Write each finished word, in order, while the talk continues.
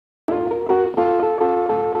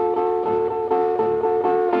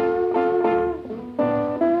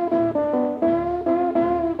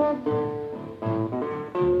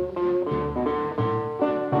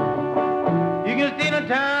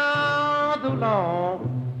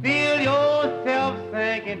long, feel yourself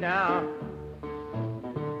sinking down.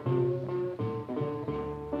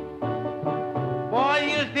 Boy,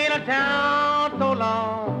 you stay in a town so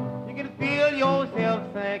long, you can feel yourself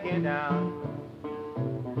sinking down.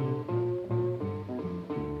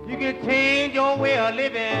 You can change your way of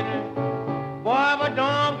living, boy, but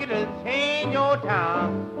don't get to change your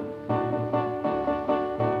town.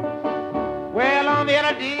 Well, I'm here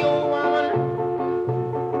to deal, old woman,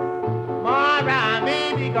 my ride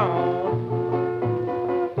may be gone.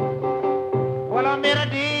 Well, I'm here to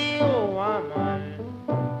deal, old woman,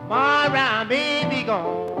 my ride may be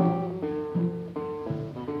gone.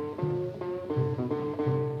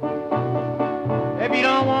 If you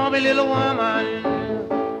don't want me, little woman,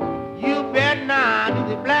 you better not do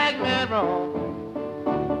the black man wrong.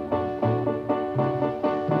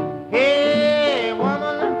 Hey,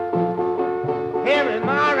 woman, here in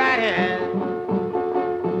my right hand.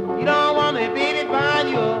 You don't want me, baby, find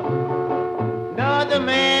you another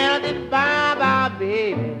man to buy,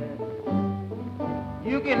 baby.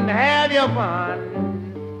 You can have your fun.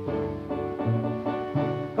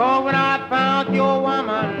 'Cause when I found your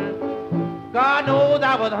woman, God knows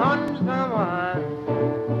I was hunting someone.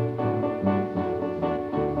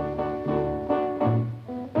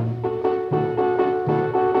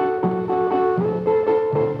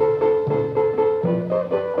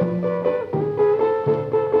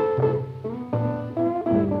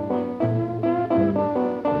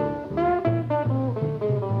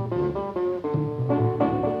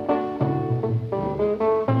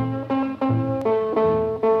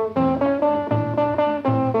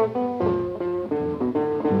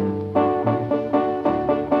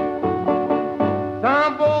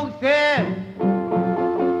 Some folks say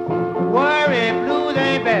worry blues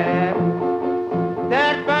ain't bad.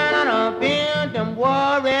 That's fine, I done been them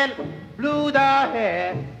worry blues I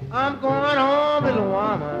had. I'm going home, little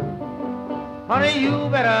woman. Honey, you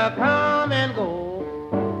better come and go.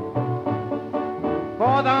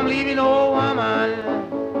 'Cause I'm leaving, old woman,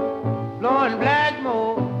 blowing black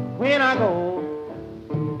smoke when I go.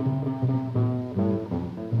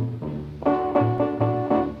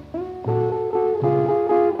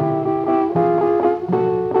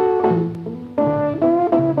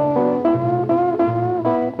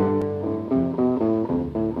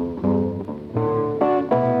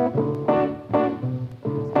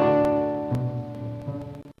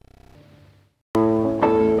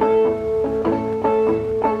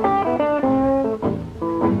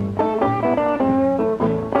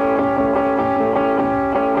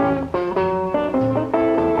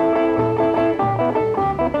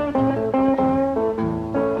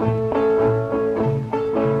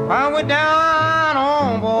 I went down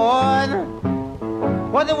home, boys.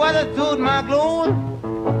 Was the weather suit my clothes?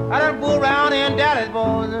 I done fool around in Dallas,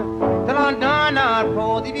 boys, till I'm done out,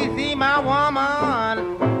 pros. If you see my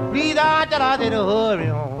woman, please I tell her to hurry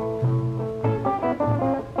on.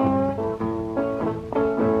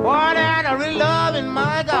 Boy, that I really loving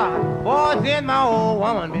my God. Boy, since my old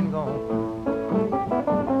woman been gone.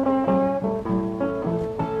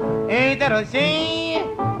 Ain't that a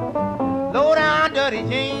shame? Low down dirty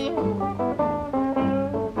shame.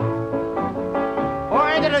 Boy,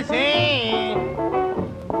 ain't that a shame?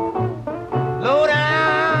 Low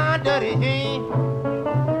down dirty shame.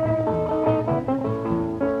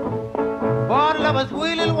 Boy, to love a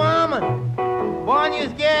sweet little woman. Boy, you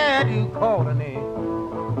scared you call her name.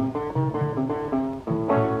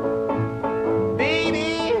 Baby,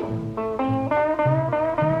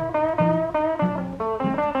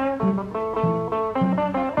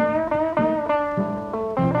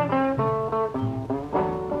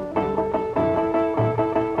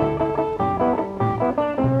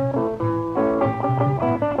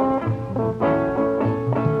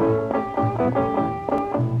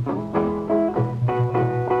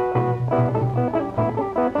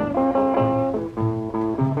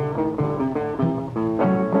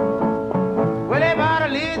 well, everybody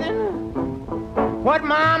listen what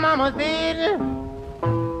my mama said.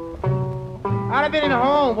 I'd have been in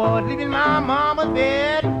home, boy, sleeping in my mama's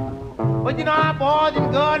bed. But you know how boys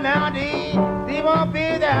and girls nowadays, they won't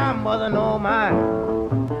pay their mother no mind.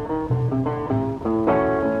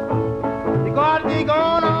 Because they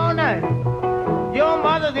gone all night, your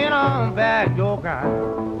mother's in on back door crying.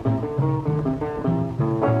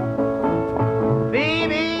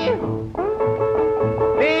 Baby,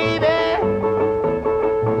 baby,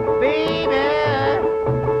 baby,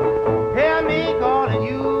 hear me calling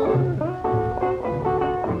you.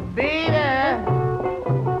 Baby,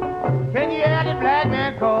 can you hear the black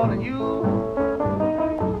man calling you?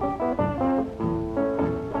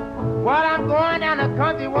 While I'm going down the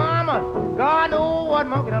country one mama, God knows what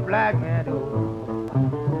more can a black man do.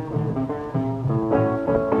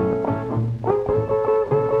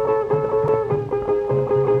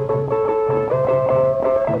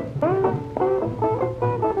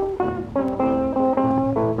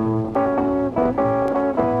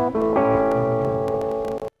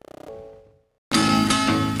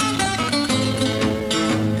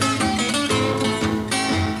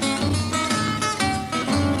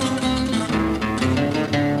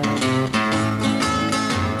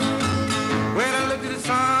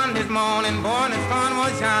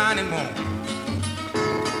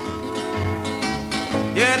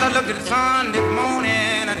 Yes, I looked at the sun this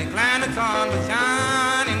morning, I declined the sun was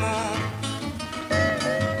shining more.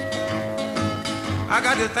 I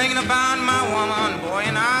got to thinking about my woman, boy,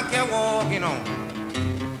 and I kept walking on.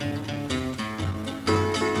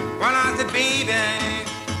 Well, I said, baby,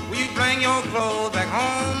 will you bring your clothes back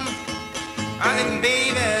home? I said,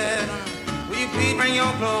 baby, will you please bring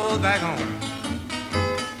your clothes back home?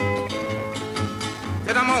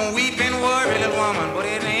 Said, I'm gonna weep and worry, little woman, but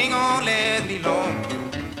it ain't gonna last me long.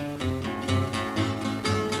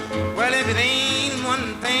 Well, if it ain't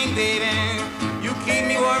one thing, baby, you keep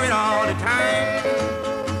me worried all the time.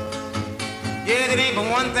 Yeah, it ain't but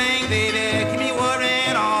one thing, baby, keep me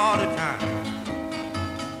worried all the time.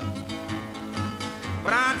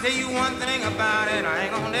 But I'll tell you one thing about it, I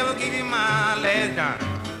ain't gonna never give you my last dime.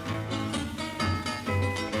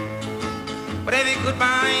 But every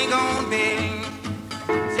goodbye ain't gonna be,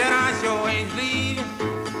 said I sure ain't leaving.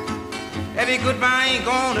 Every goodbye ain't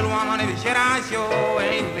gone, little woman, every said I sure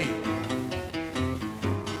ain't leaving.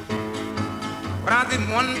 But I said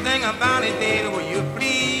one thing about it, baby, will you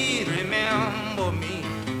please remember me?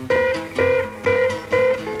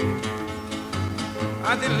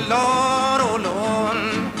 I said, Lord, oh Lord,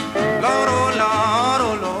 Lord, oh Lord,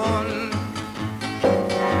 oh Lord.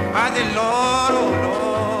 I said, Lord, oh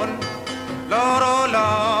Lord, Lord, oh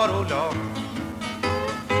Lord, oh Lord.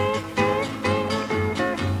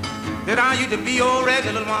 Said I used to be your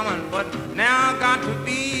regular woman, but now I got to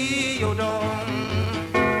be your dog.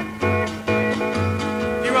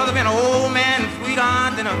 You'd rather be an old man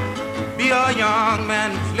sweetheart than be a young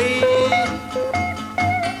man slave.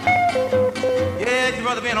 Yes, you'd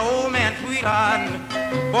rather be an old man sweetheart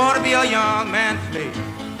than to be a young man slave.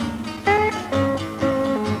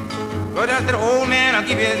 But that's the old man, I'll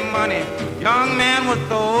give you his money. Young man will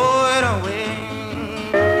throw it away.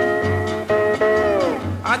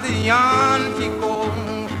 I said, young Chico,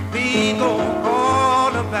 please go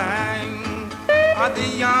call the bank. I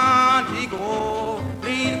said, young Chico,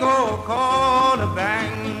 please go call the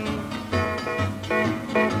bank.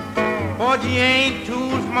 For she ain't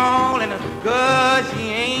too small and good, she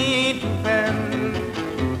ain't too fat.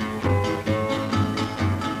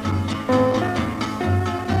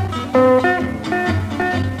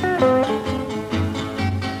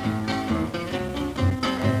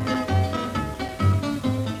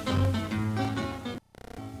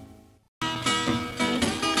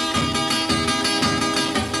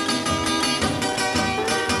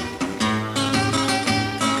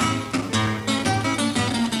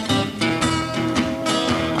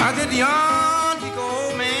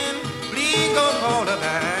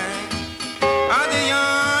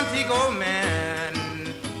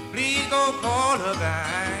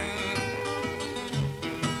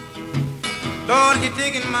 Lord, you're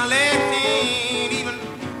taking my last name, even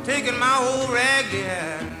taking my old raggedy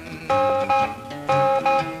hat.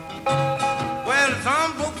 Well,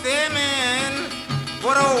 some folks say, man,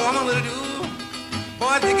 what a woman will do,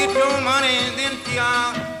 boy, to get your money and then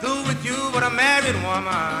she'll do with you. But a married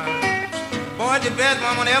woman, boy, the best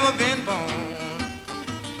woman ever been born.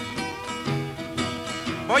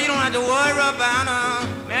 Boy, you don't have to worry about her,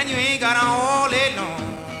 man, you ain't got her all day long.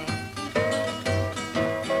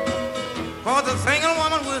 Cause a single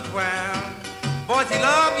woman will swear, boy, she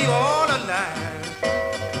love you all her life.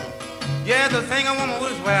 Yeah, the single woman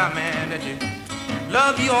will swear, man, that she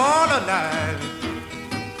love you all her life.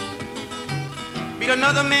 Meet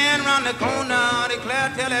another man round the corner, declare,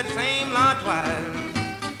 tell that same lie twice.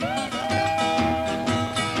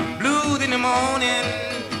 Blues in the morning,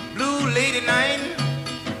 blues late at night.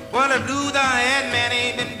 Well, the blues I had, man,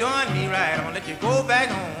 ain't been doing me right. I'm gonna let you go back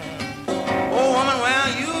home. Oh, woman, well,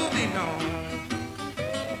 you belong.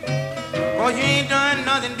 Cause you ain't done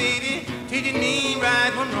nothing, baby, teaching me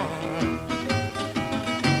right from wrong.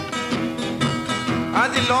 I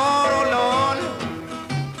said, Lord, oh Lord,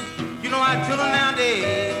 you know our children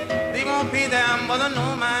nowadays, they won't pay their mother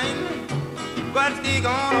no mind. But they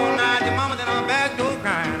gone all night, your mama's in her back door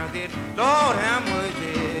crying. I said, Lord, have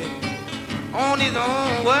mercy on his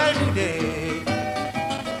own world today.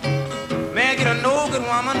 get a no good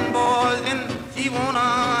woman, boys, then she wanna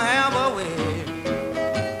have her way.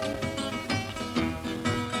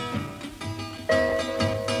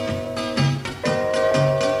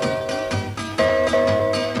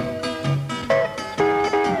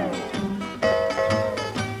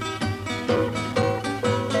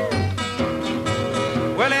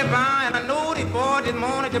 Well, if I had known it, boy, this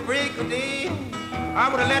morning to break the day, I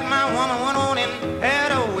would have let my woman run on and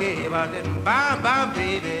had her way. But that bye,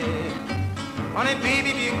 baby, honey,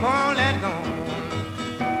 baby, if you call that gone,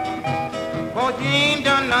 cause you ain't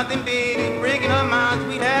done nothing, baby, breaking up my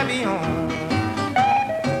sweet happy home.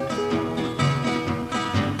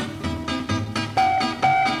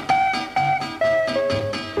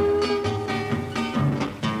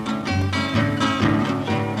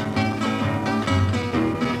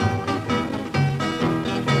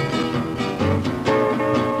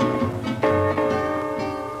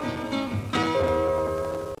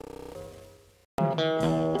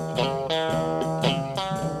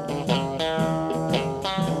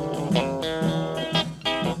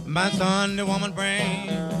 My Sunday woman bring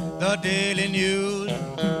the daily news.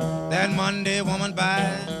 That Monday woman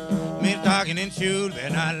buy me stocking and shoes.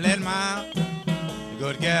 And I let my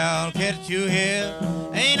good gal catch you here.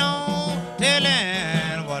 Ain't no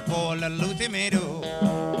telling what poor little Lucy may do.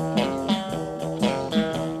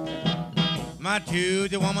 My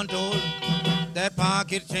Tuesday woman told that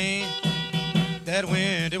pocket change. That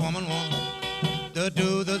Wednesday woman want to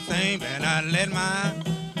do the same. And I let my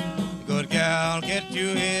good gal get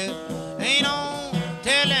you here. Ain't no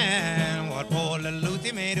telling what poor little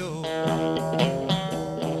Lucy may do.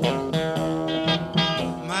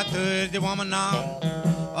 My Thursday woman knock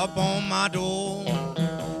up on my door.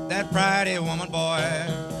 That Friday woman, boy,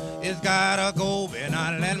 is gotta go. And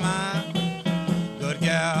I let my good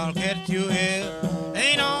gal get you here.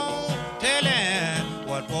 Ain't no telling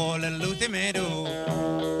what poor little Lucy may do.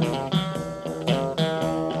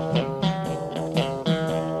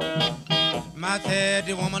 I said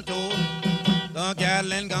the woman told the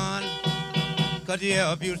Gatling gun, cut you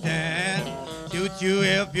if you stand, shoot you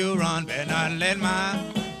if you run. Better not let my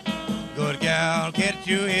good gal get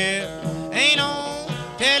you here. Ain't no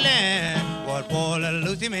telling what poor little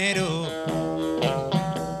Lucy may do.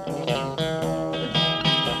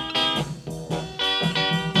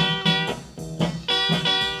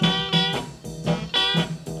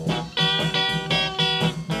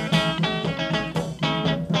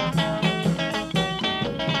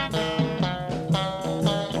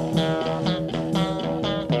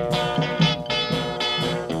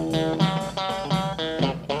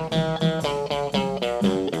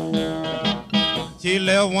 She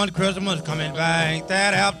left one Christmas, coming back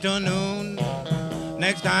that afternoon.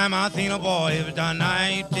 Next time I seen a boy, it was the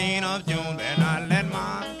 19th of June. Then I let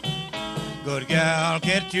my good gal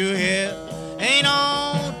get you here. Ain't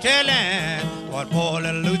no telling what poor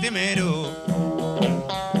little Lucy may do.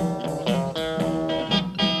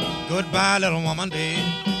 Goodbye, little woman, babe.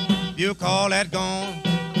 You call that gone.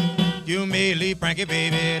 You may leave Frankie,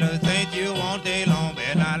 baby, to think you won't stay long.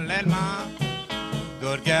 Better not let my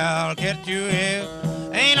good gal get you here.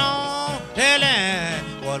 Ain't no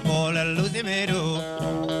telling what poor little Lucy may do.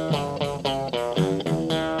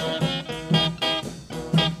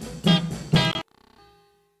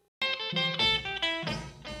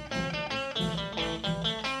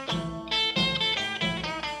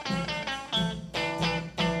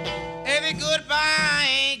 Every goodbye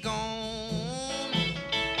ain't gone.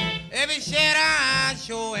 Every shed I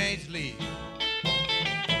sure ain't sleep.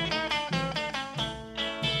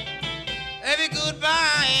 Every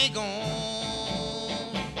goodbye ain't gone.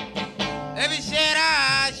 Every shed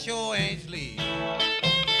I sure ain't sleep.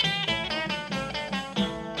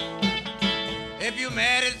 If you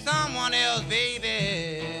married someone else,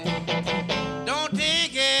 baby, don't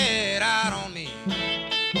take it out on me.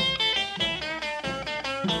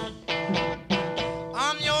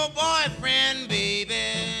 I'm your boyfriend, baby,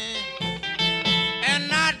 and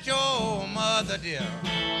not your mother, dear.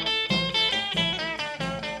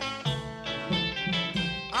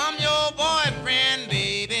 I'm your boyfriend,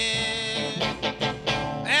 baby,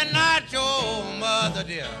 and not your mother,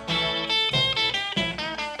 dear.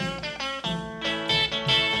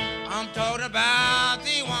 I'm talking about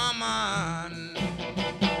the woman,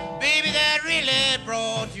 baby, that really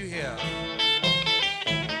brought you here.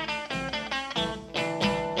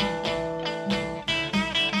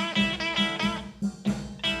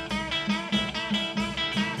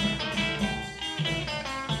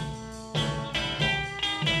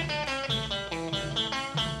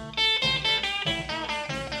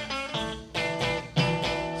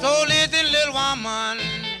 So listen, little woman,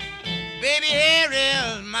 baby, here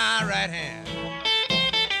is my right hand.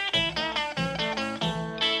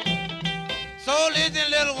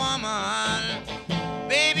 listen, little woman,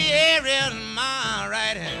 baby, here is my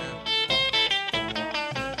right hand.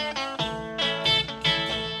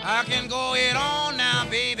 I can go it on now,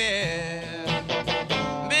 baby.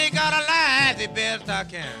 Make out a life the best I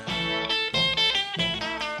can.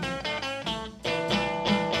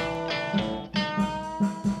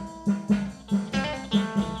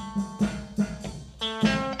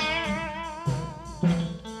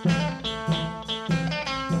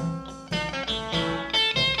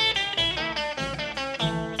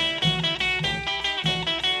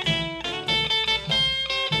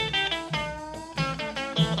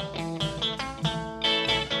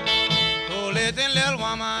 Listen, little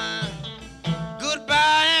woman,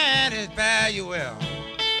 goodbye and it's fare you well.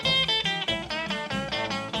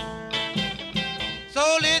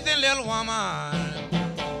 So listen, little woman,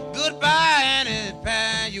 goodbye and it's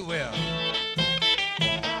fare you well.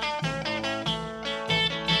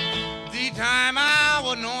 The time I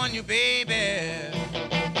was knowing you, baby,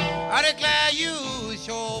 I declare you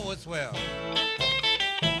sure was swell.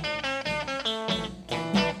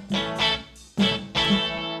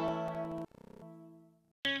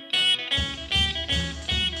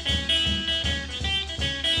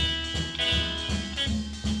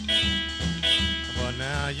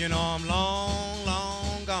 Now you know I'm long,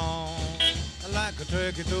 long gone, like a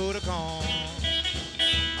turkey through the corn.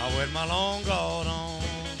 I with my long cloth on.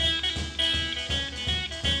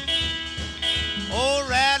 Oh,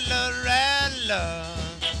 rattler, rattler,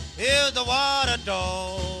 here's the water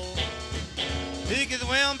dog. He can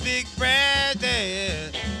swim big breathes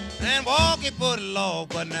and walk it for the log.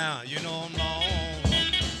 But now you know I'm long.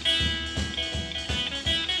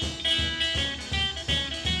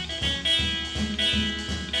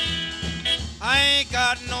 I ain't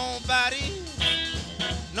got nobody,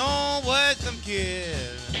 no wordsome kid,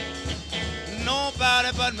 nobody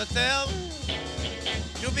but myself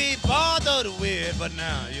to be bothered with. But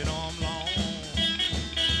now you know I'm long.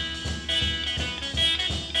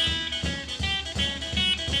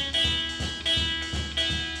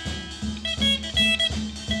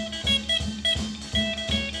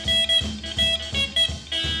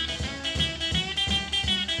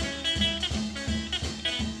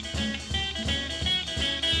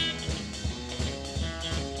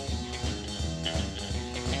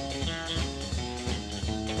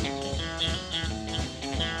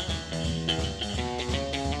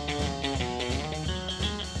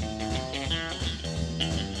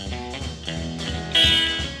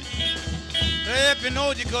 If you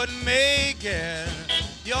know you couldn't make it,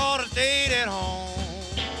 you ought to stay at home.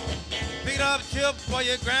 Pick up chips for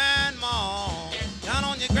your grandma, down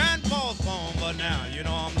on your grandpa's phone. But now you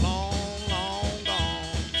know I'm long, long gone.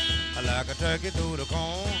 I like a turkey through the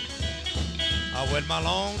corn. I with my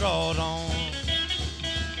long drawers on.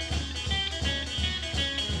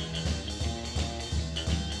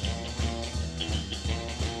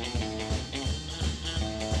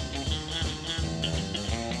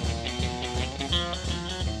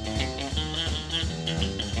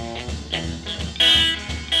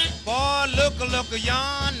 Look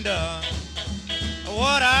yonder,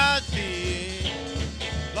 what I see.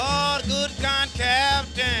 Lord, good kind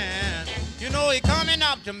captain, you know he coming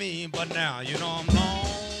up to me. But now you know I'm long,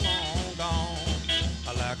 long gone.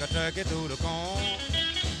 I like a turkey through the corn.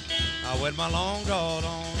 I with my long drawers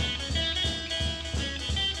on.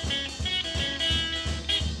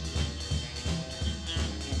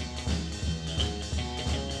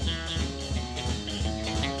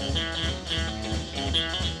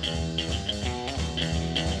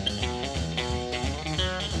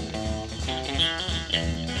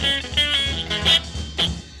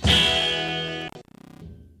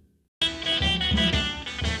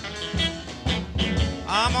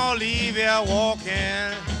 I'm gonna leave here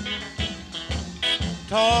walking,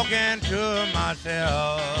 talking to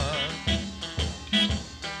myself.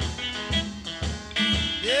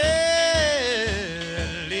 Yeah,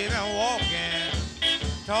 leaving walking,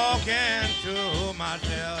 talking to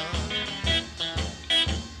myself.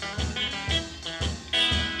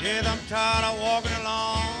 Yes, I'm tired of walking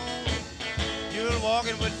along, you're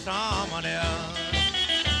walking with someone else.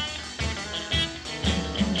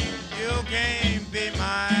 You can't be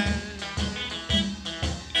mine,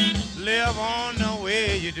 live on the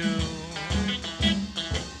way you do.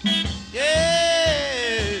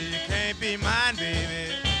 Yeah, you can't be mine,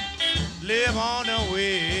 baby, live on the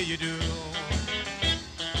way you do.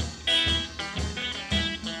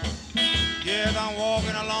 Yes, I'm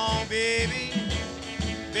walking along, baby,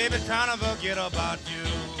 baby, trying to forget about you.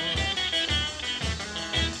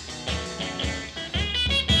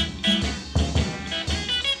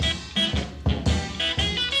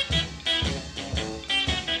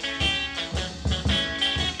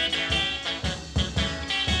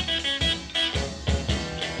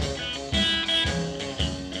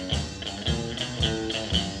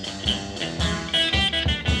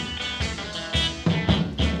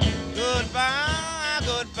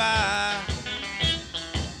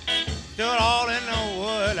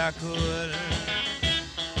 could.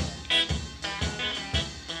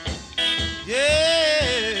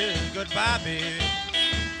 Yeah, goodbye, baby.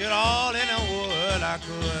 Get all in the world I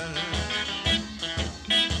could.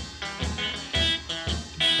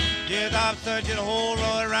 Yes, I've searched the whole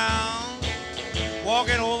road around,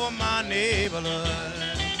 walking over my neighborhood.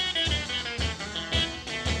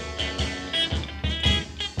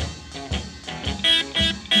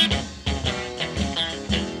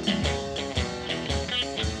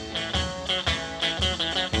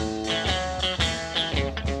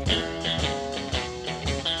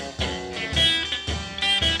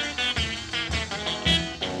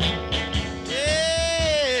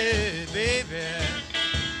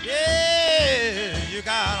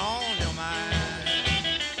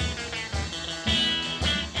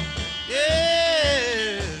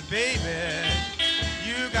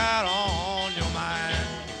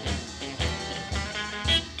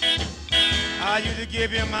 I used to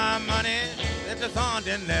give you my money if the sun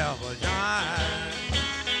didn't ever shine.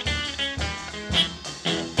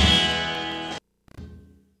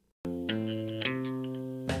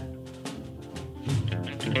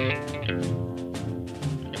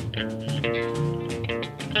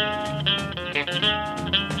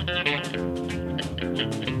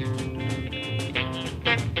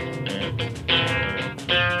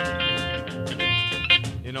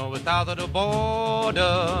 You know, south of the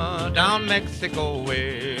border, down Mexico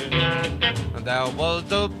way, there was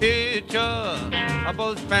a picture of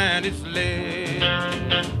a Spanish slave.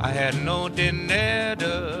 I had no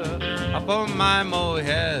dinero upon my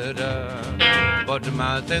mojada, but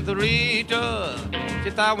my senorita,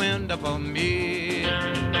 she thought wind up on me.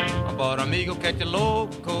 But amigo, catch a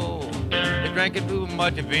loco, they drinking too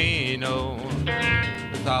much vino.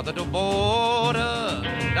 South of the border,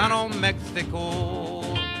 down on Mexico.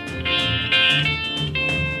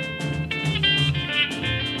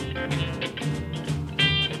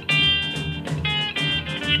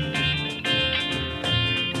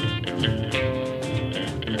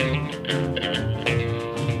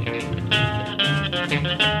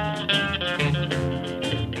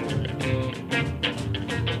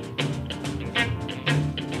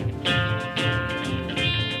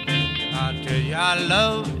 I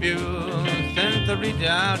love you, Senorita,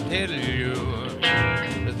 I'll tell you.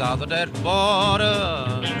 South of that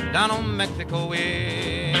border, down on Mexico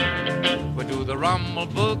way, we do the rumble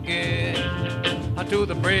boogie to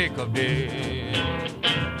the break of day.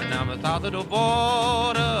 And I'm south of the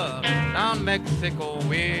border, down Mexico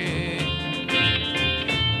way.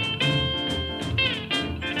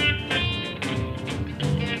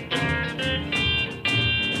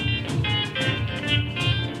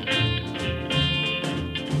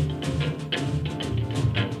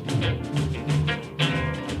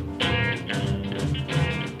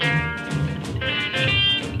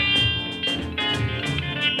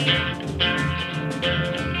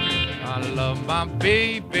 My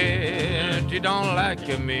baby, she don't like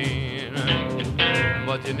you mean,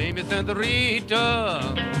 but your name is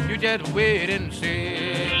Senorita, you just wait and see.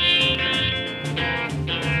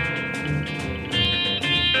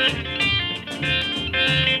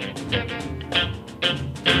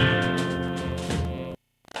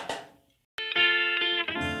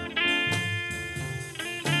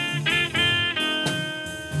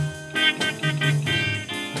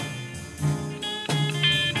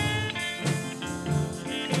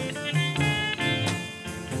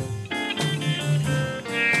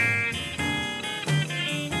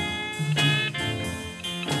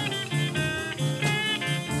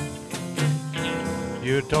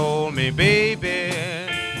 You told me, baby,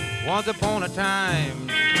 once upon a time,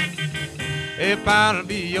 if I'll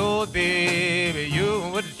be yours, baby, you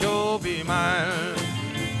would sure be mine.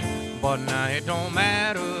 But now it don't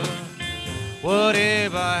matter,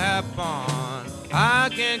 whatever happens, I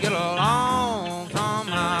can get along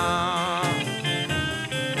somehow.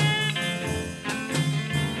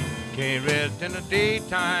 Can't rest in the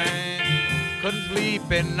daytime, couldn't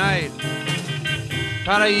sleep at night.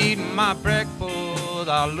 Try to eat my breakfast,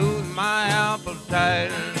 I'll lose my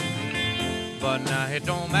appetite. But now it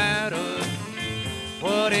don't matter,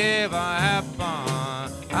 whatever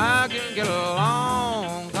happens, I can get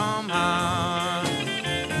along somehow.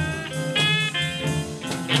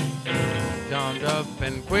 Jumped up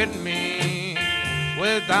and quit me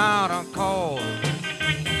without a cause.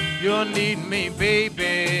 You'll need me,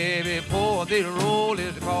 baby, before the roll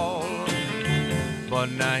is called.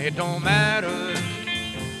 But now it don't matter,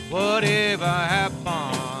 whatever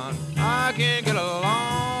happens, I can get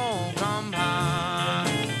along somehow.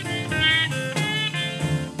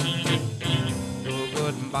 So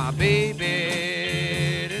goodbye,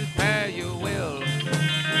 baby, this fare you will.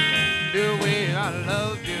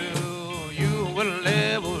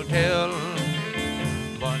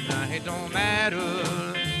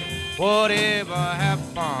 matter. Whatever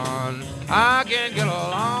happen, I can get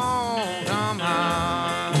along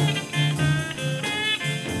somehow.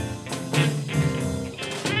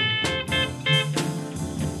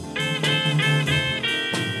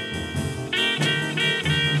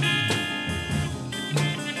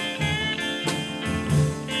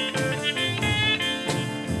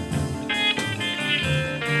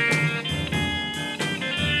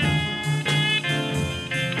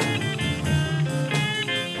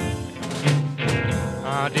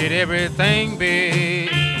 I did everything, babe,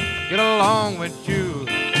 get along with you.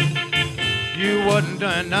 You wasn't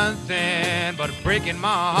doing nothing but breaking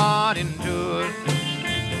my heart in two.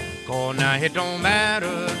 'Cause now it don't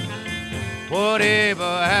matter,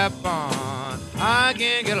 whatever happen, I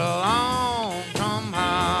can get along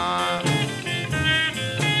somehow.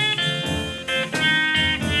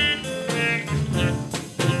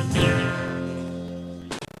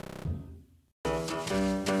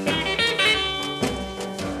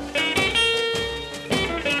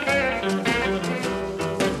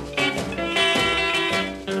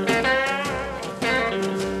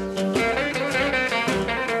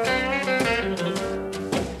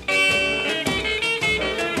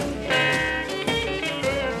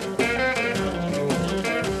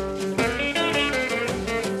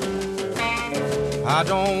 I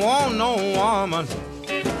don't want no woman,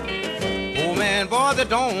 oh man, boy, that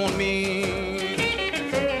don't want me.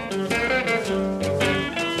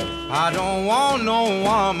 I don't want no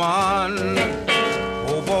woman,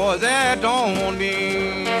 oh boy, that don't want me.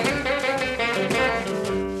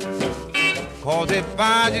 'Cause if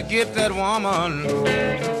I just get that woman,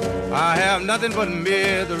 I have nothing but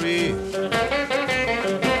misery.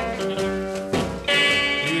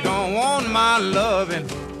 You don't want my loving,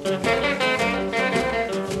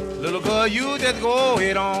 little girl, you just go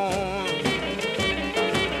it on.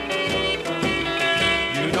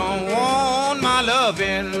 You don't want my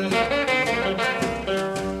loving,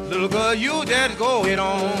 little girl, you just go it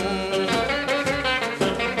on.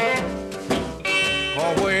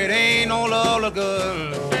 'Cause where it ain't no love, little girl,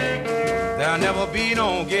 there'll never be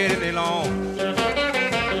no getting along.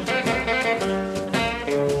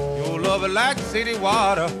 Your love is like city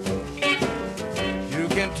water, you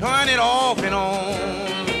can turn it off and on.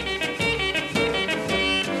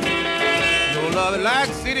 Love it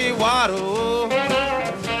like city water,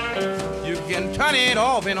 you can turn it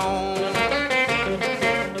off and on.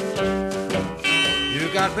 You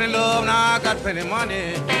got plenty love and I got plenty money,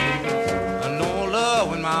 and no love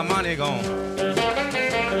when my money gone.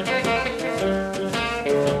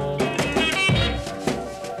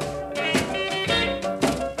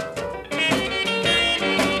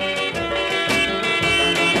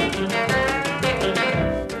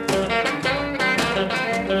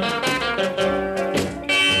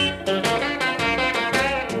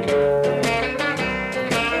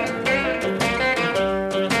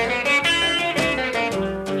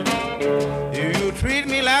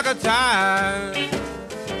 Time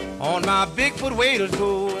on my Bigfoot way to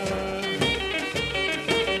school.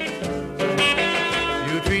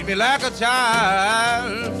 You treat me like a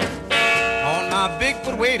child on my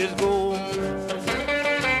Bigfoot way to school.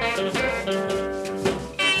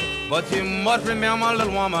 But you must remember,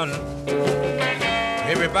 little woman,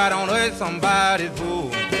 everybody on earth is somebody's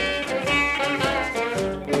fool.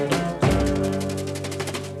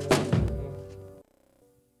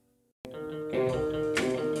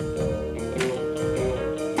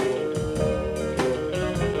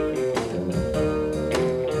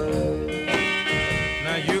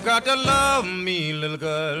 Got to love me, little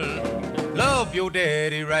girl, love your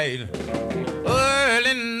daddy right.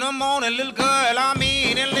 Early in the morning, little girl, I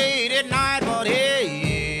mean, and late at night, but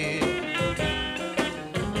hey,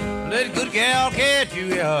 let good gal catch you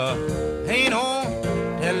here. Ain't no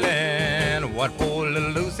telling what poor little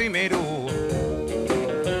Lucy may do.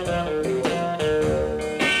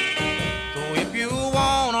 So if you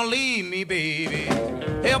wanna leave me, baby,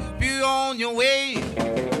 help you on your way,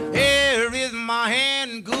 here is my hand.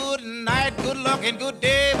 Good night, good luck, and good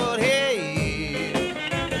day, but hey,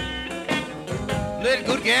 let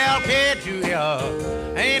good gal catch you here.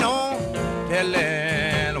 Ain't no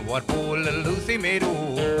telling what poor little Lucy may do.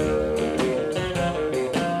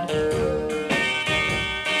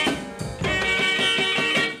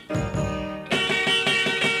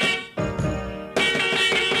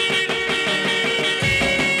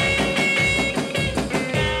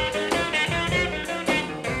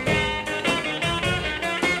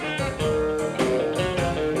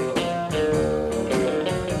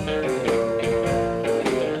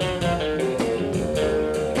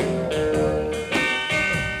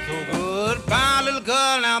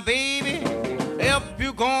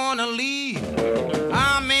 gonna leave.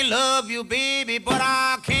 I may love you, baby, but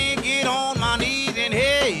I can't get on my knees and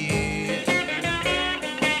hey,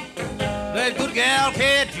 that good gal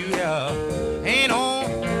can't you hear? Ain't no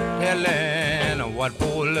telling what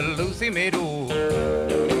poor little Lucy may do.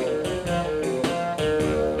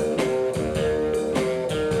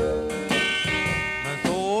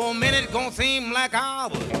 So minutes gonna seem like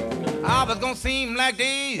hours gonna seem like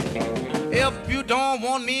days. If you don't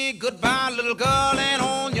want me, goodbye, little girl, and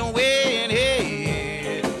on your way. And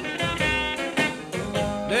hey,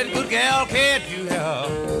 that good gal can't you hear?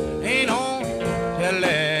 Ain't no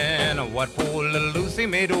telling what poor little Lucy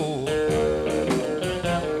may do.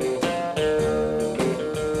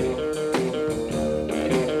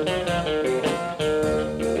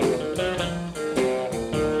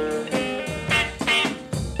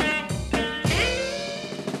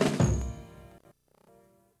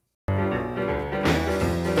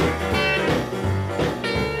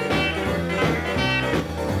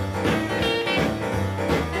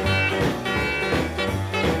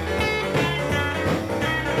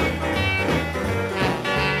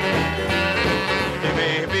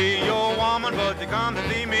 Come to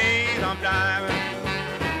see me sometime.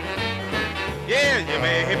 Yeah, you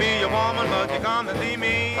may be your woman, but you come to see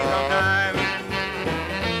me sometime.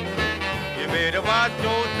 You better watch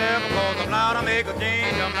yourself, cause I'm liable to make a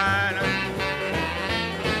change of mind.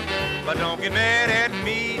 But don't get mad at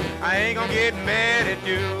me, I ain't gonna get mad at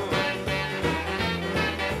you.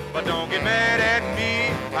 But don't get mad at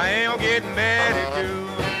me, I ain't gonna get mad at you.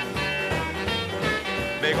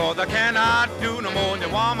 Because I cannot do no more than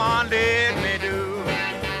your woman let me do.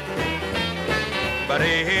 But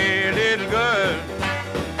hey, hey, little girl,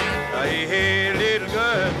 hey, hey, little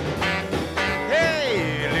girl,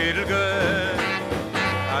 hey, little girl,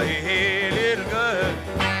 hey, hey, little girl,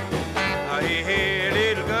 hey, hey,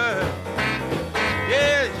 little girl.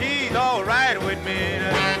 Yeah, she's all right with me.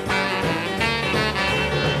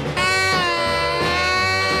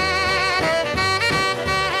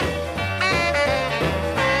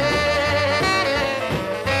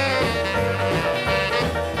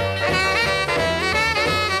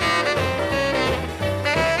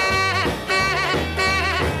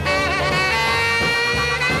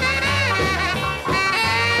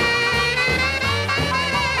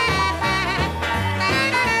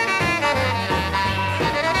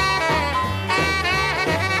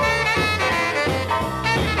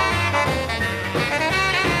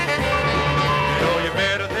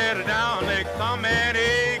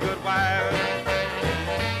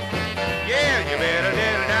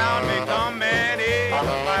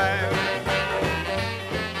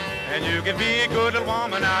 You can be a good little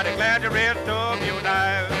woman, I'd declare the rest of your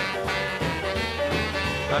life.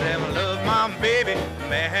 But I love my baby,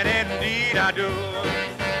 man, indeed I do.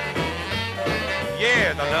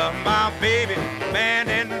 Yes, I love my baby, man,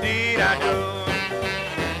 indeed I do.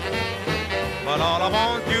 But all I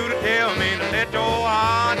want you to tell me to let your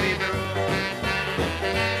heart be true.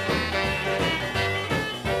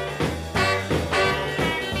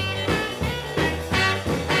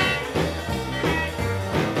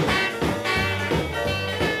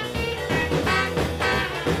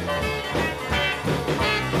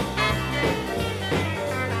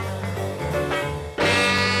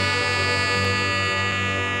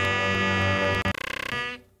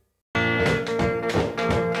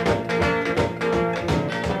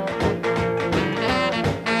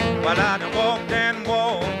 Well, I done walked and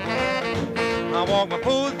walked, I walked my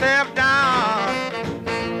full step down.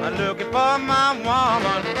 I'm looking for my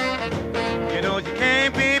woman, you know she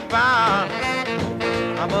can't be found.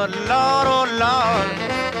 But Lord, oh Lord,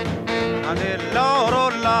 I said Lord,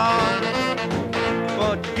 oh Lord,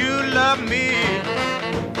 but you love me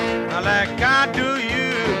like I do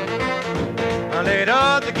you. I let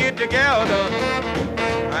us get together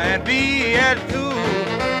and be as two.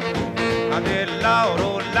 I said, Lord,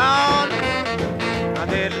 oh Lord, I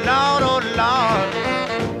said, Lord, oh Lord,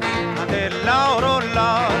 I said, Lord, oh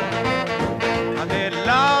Lord, I said,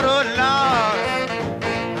 Lord, oh Lord,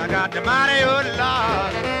 I got the mighty oh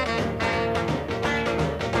Lord.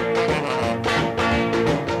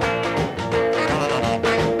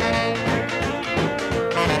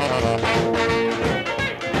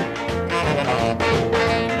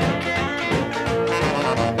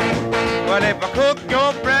 Well, if I cook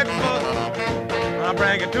your breakfast, I'll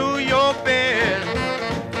bring it to your bed.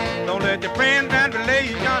 Don't let your friends and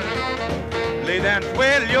relations lay there and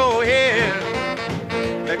swell your head.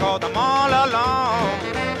 Because I'm all alone,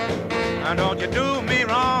 and don't you do me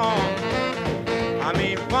wrong. I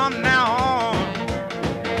mean, from now on,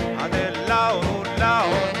 I said, Lord,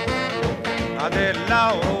 Lord, I said,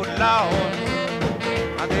 Lord, Lord,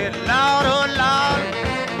 I said, Lord, oh Lord.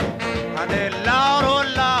 I said, Lord, oh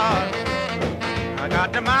Lord. I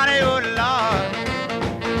got the money, oh Lord.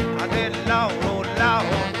 I said, Lord, oh Lord.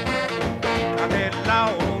 I said,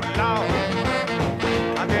 Lord, oh Lord.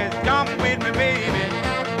 I said, jump with me, baby.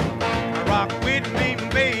 Rock with me,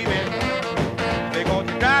 baby. Because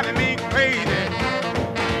you're driving me crazy.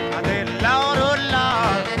 I said, Lord, oh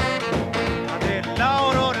Lord. I said,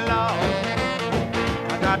 Lord, oh Lord.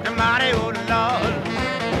 I got the money, oh Lord.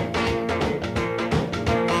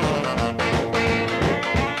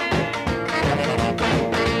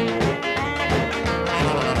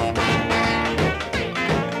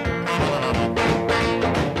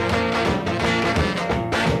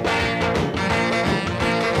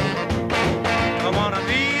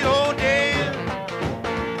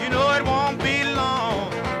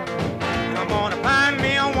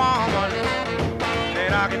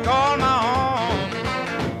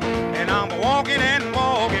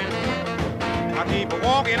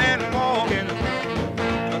 Walking and walking,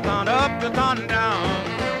 the sun up, the sun down.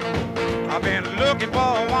 I've been looking for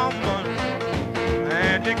a woman,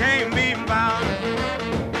 and she can't be found.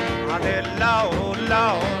 I said, Lord, oh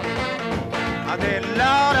Lord. I said,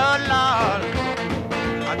 Lord, oh Lord.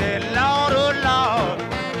 I said, Lord, oh Lord.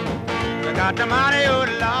 I got the money, oh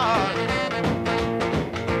Lord.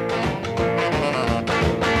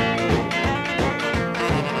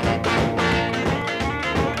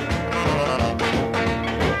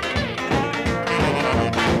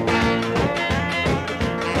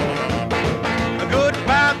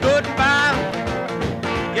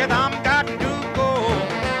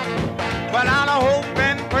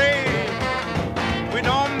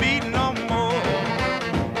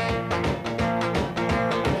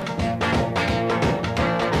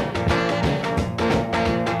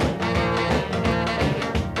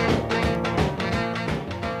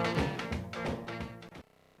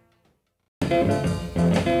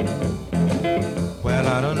 Well,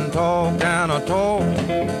 I done talked and I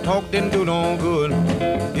talk didn't do no good.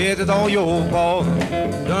 Yes, it's all your fault.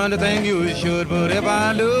 Done the thing you should, but if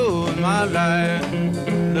I lose my life,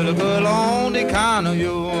 little girl on the kind of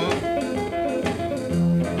you,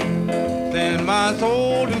 send my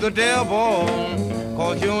soul to the devil,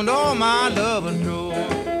 'cause you know my love is true.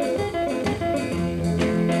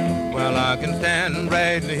 Well, I can stand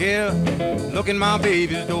right here, look in my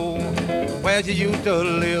baby's door, where she used to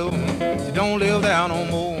live. She don't live there no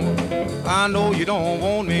more. I know you don't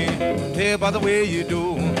want me, tell by the way you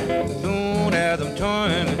do. Soon as I'm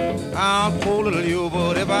turned, I'll pull little you.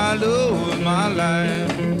 But if I lose my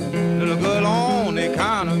life, little girl on the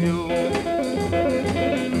kind of you,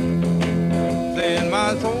 send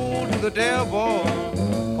my soul to the devil,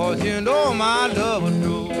 'cause you know my love is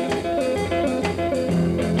true.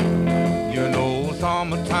 You know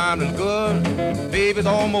summertime is good, baby's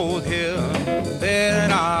almost here.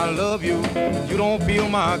 Then I love you, you don't feel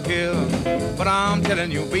my care. But I'm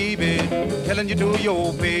telling you, baby, telling you to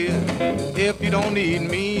your face, if you don't need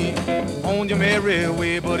me on your merry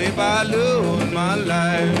way. But if I lose my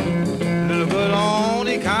life, little girl on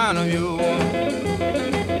the kind of you,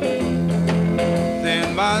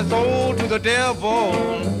 send my soul to the devil,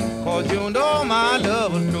 'cause you know my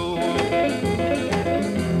love is true.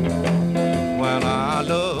 Well, I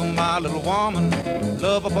love my little woman,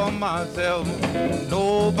 love her for myself.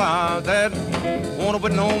 Know about that, want her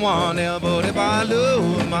with no one else. But if I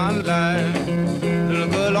lose my life,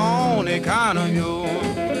 little girl on the kind of you,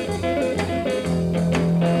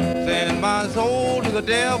 send my soul to the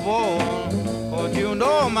devil, 'cause you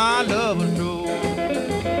know my love is true.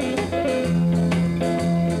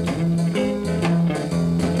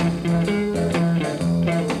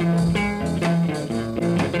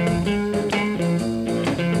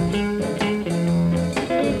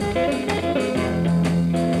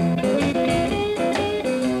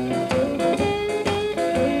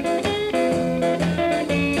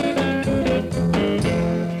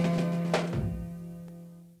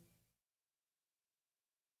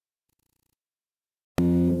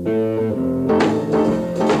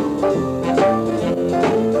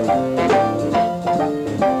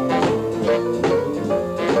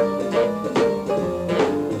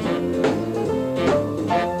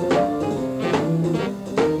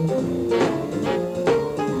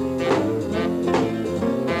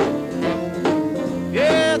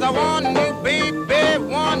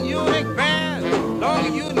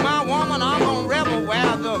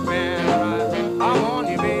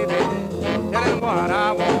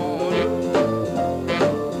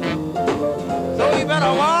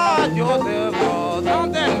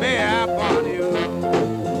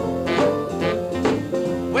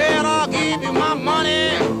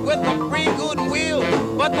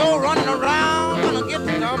 but go running around gonna get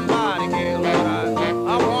somebody killed.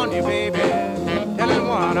 I want you, baby, telling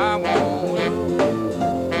what I want you.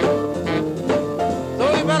 So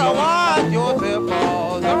you better watch yourself,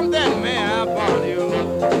 cause something may happen to you.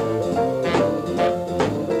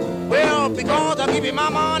 Well, because I give you my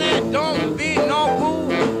money, don't be no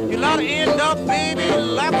fool. You'll end up, baby,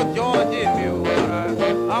 like a Georgia mule.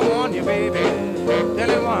 I want you, baby,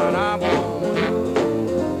 telling what I want you.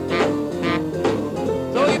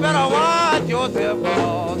 So you better watch yourself,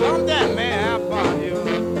 cause something may happen to you.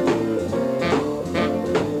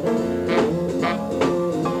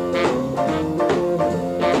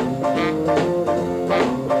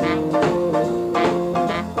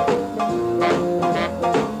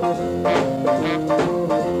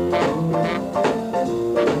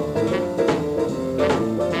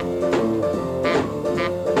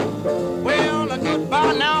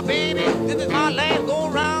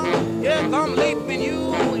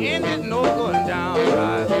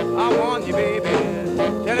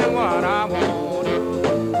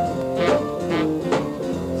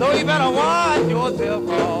 You better watch yourself,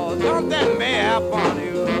 cause something may happen to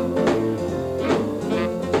you.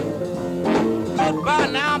 Goodbye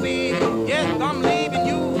now, baby. Yes, I'm leaving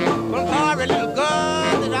you. Some sorry little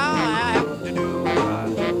girl that I have to do.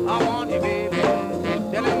 I want you, baby.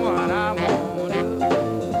 Tell him what I want you.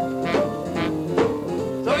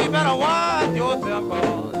 So you better watch yourself,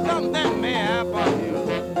 cause something may happen to you.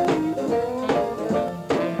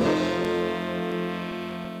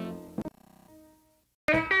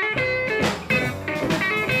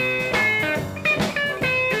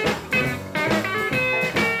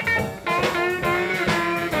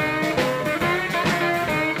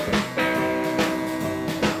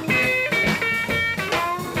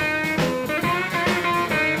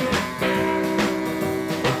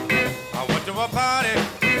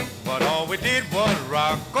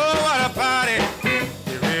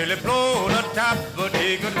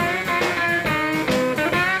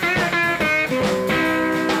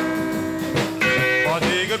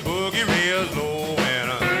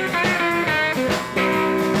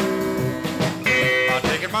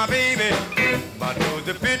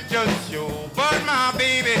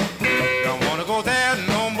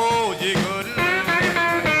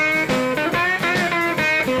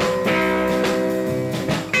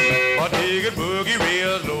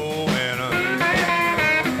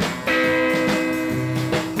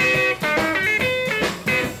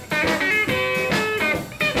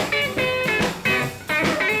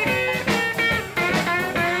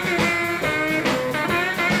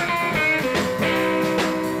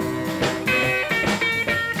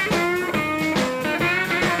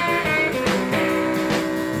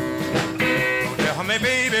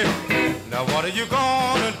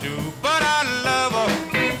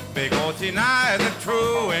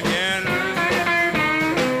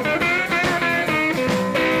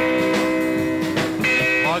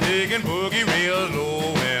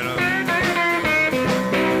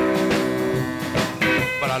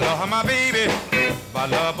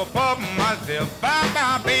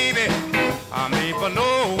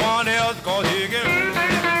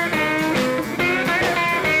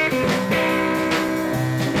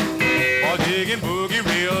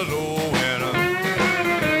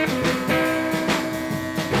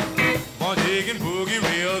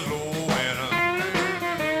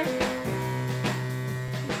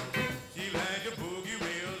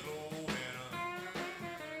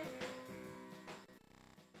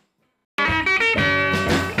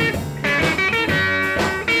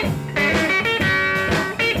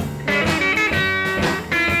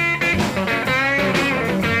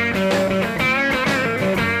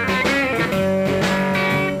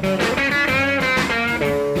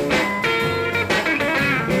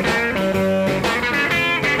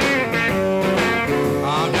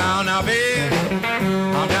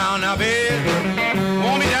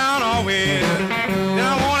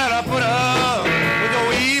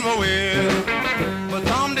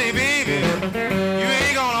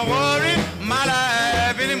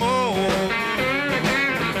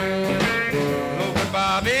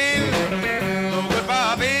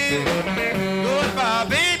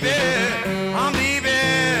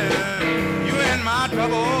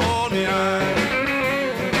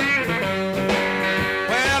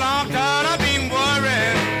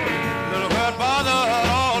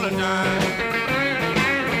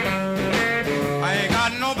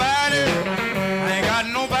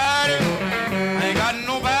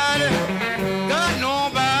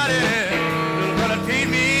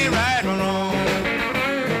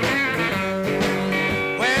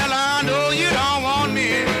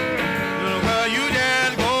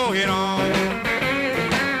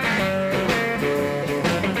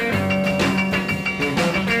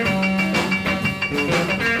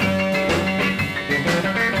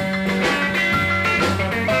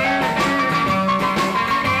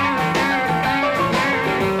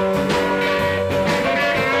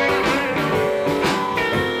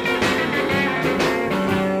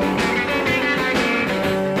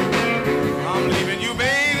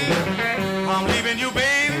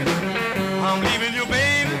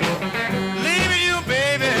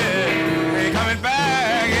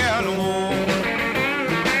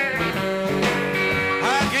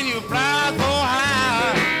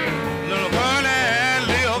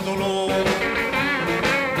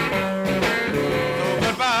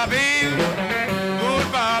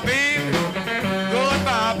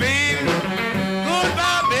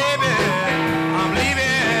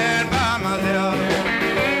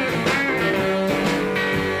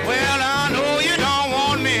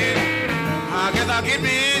 I'll get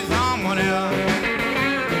me someone else.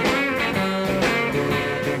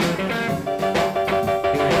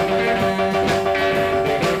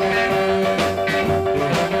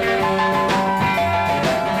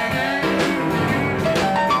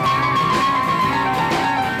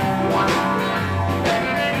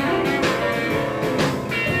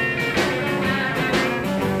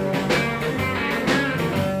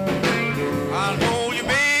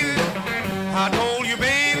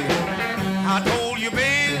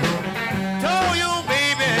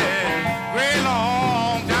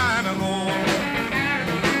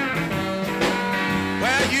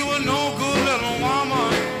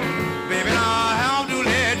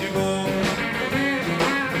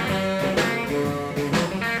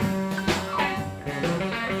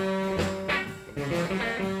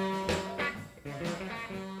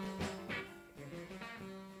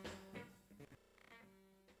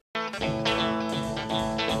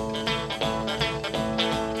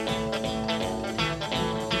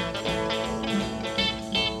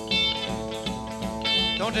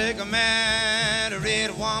 Don't take a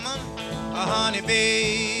married woman, a honey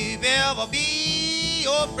baby, ever be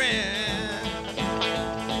your friend.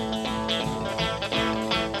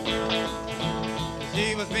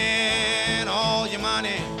 She will spend all your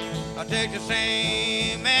money, I'll take the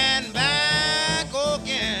same man back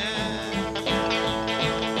again.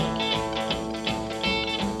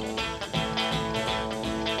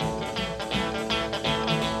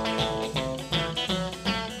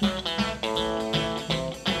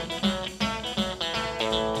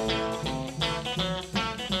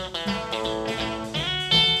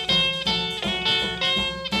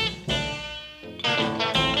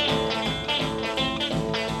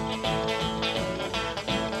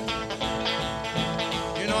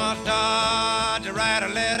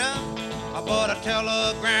 But a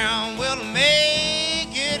telegram will make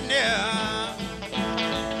it near.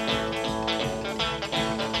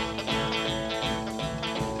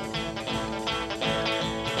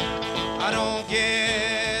 I don't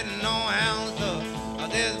get no answer.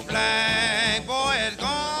 This black boy is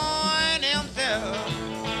going himself.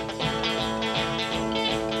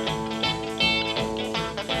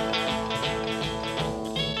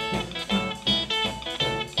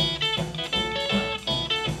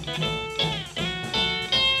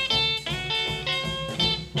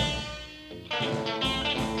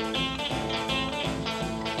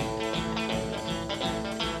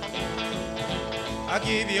 I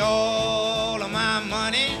give you all of my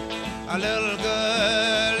money, a little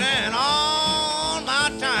girl, and all my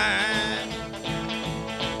time.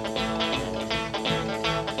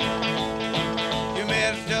 You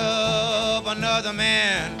messed up another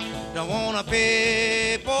man, don't wanna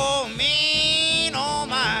pay for me no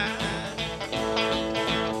mind.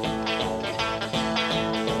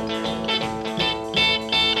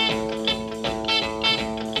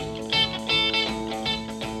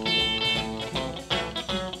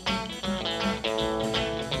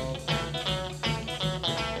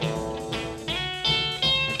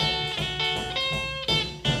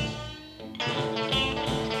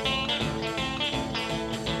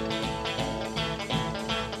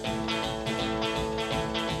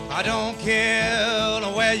 I don't care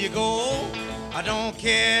where you go, I don't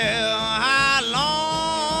care how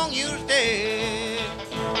long you stay.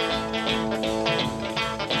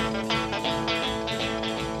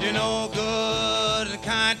 You know, good and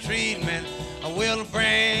kind treatment will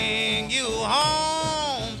bring you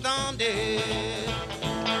home someday.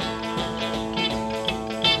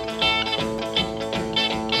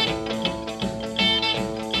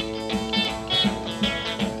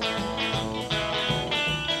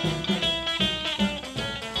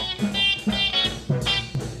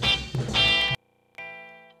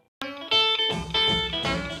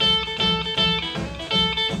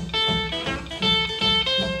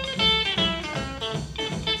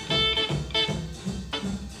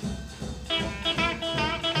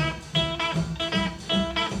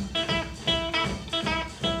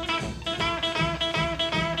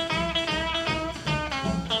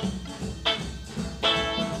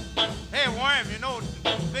 You know,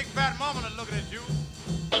 big fat mama is looking at you.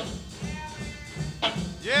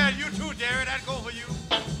 Yeah, you too, Jerry. That go for you.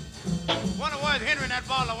 Wonder where's Henry in that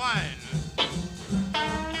bottle of wine.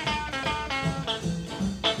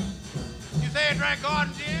 You say you drank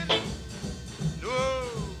garden gin? No.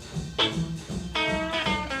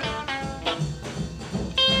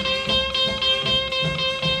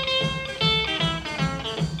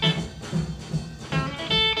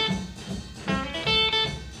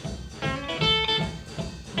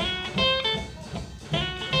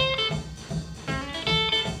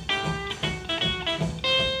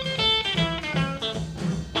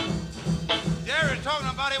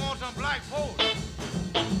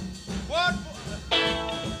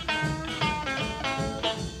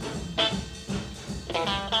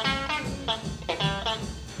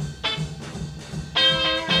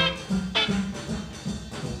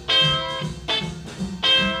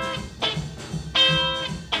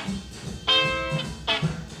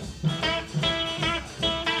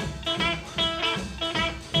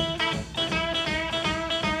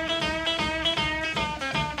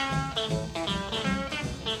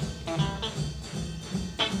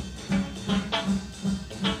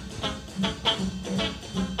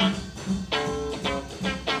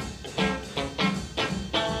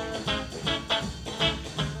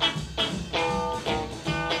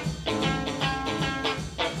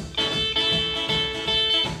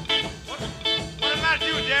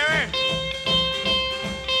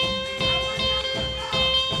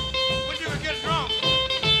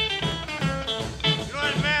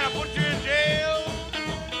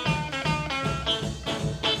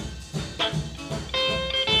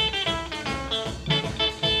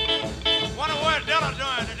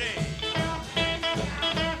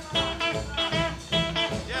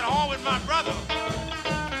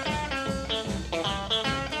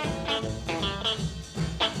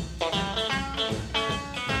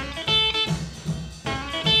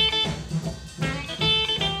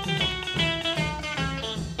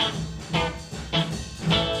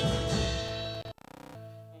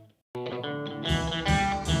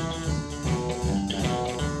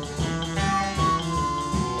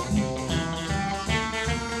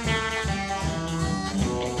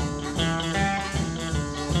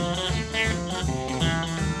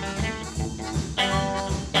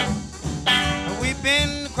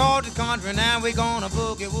 country, now we gonna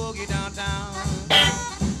boogie woogie downtown.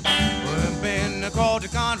 We've been across the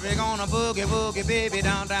country, gonna boogie woogie baby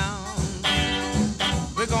downtown.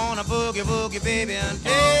 We're gonna boogie woogie baby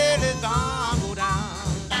until the sun go down.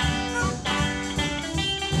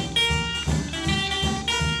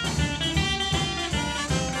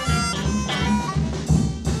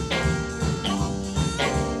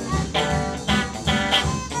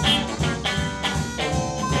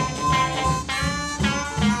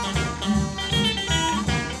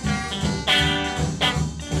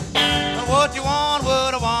 What you want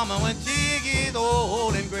with a woman when she gets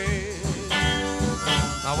old and gray?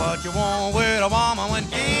 Now what you want with a woman when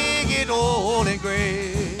she gets old and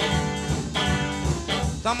gray?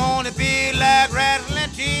 Some only feel like wrestling,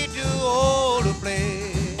 she too old to play.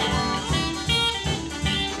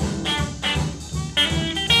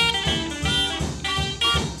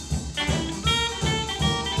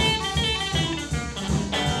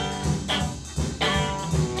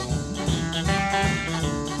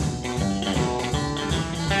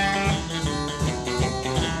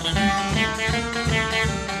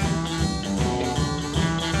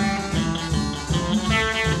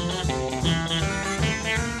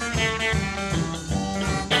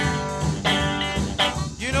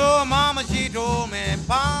 Mama, she told me,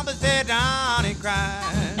 Papa sat down and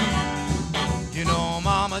cried. You know,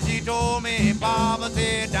 Mama, she told me, Papa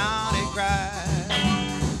sat down and cried.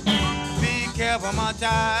 Be careful, my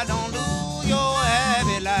child, don't lose your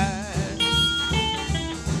happy life.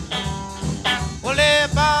 Well,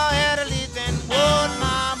 if I had a listen what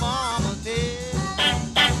my mama said,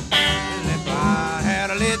 if I had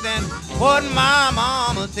a listen what my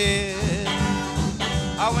mama said,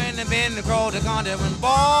 I went and been across the country when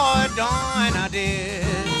boy darn I did.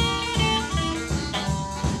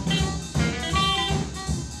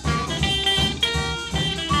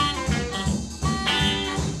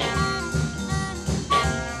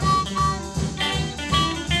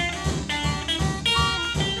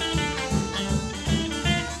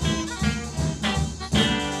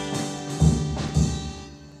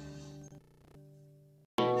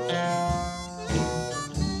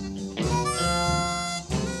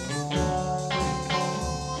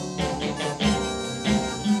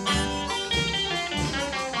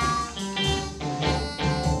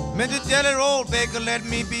 Mr. Jelly Roll Baker, let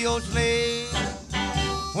me be your slave.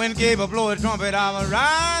 When Gabriel blow his trumpet, I will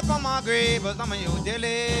ride from my grave for some of your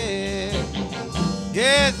jelly.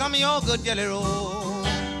 Yeah, some of your good jelly roll.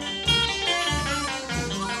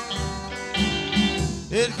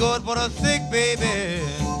 It's good for the sick, baby.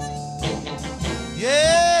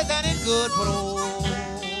 Yes, and it's good for the old.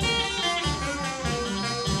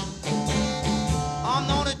 I'm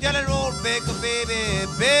known as Jelly Roll Baker, baby,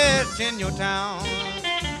 best in your town.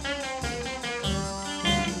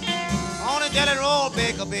 On a Jelly Roll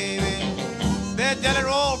Baker, baby, best Jelly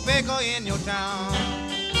Roll Baker in your town.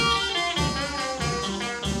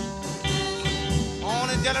 On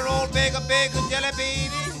a Jelly Roll Baker, baker jelly,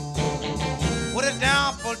 baby, with a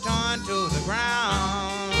downfall turn to the ground.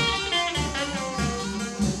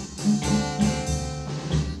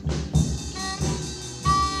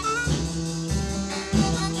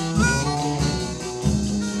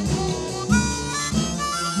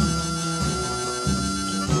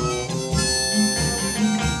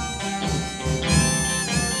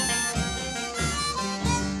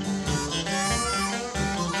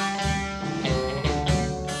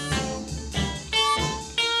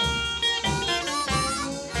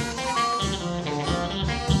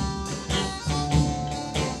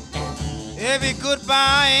 Every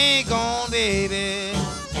goodbye ain't gone, baby.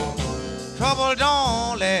 Trouble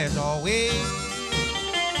don't last always.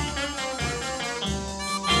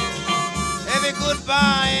 Every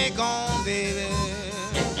goodbye ain't gone, baby.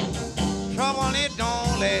 Trouble it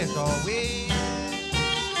don't last always.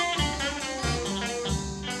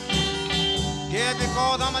 Yeah,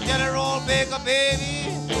 because I'm a Jelly Roll Baker, baby,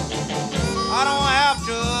 I don't have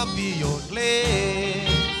to be your slave.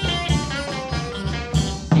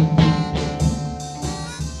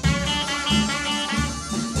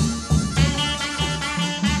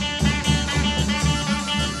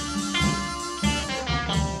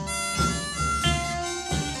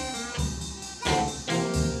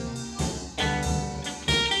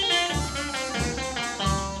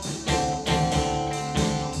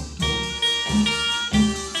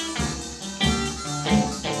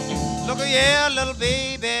 Yeah, little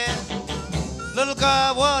baby, little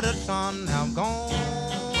girl, where the sun have gone.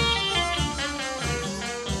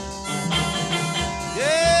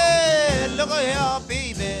 Yeah, look here,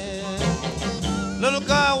 baby, little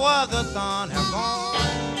girl, where the sun have gone.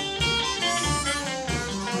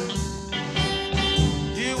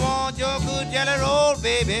 You want your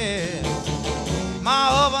baby, my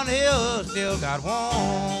oven here still got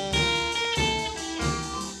warm.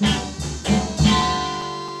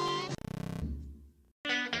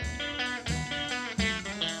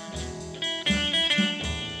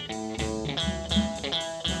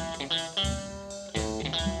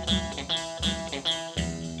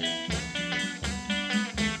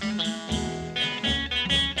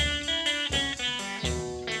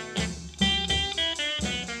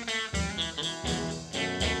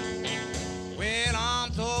 Well,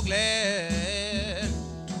 I'm so glad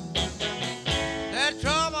that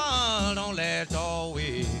trouble don't last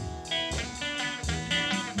always.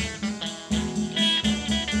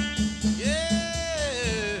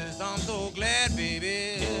 Yes, I'm so glad,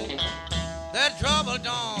 baby, that trouble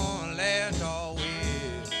don't last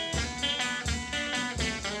always.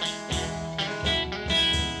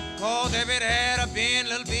 'Cause if it had been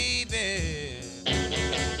little baby,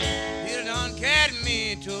 it done carried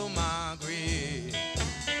me to my grave.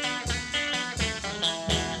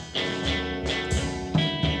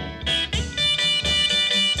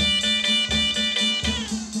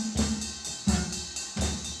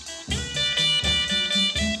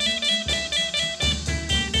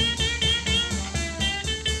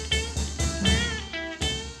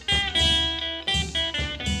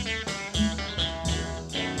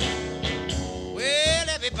 Well,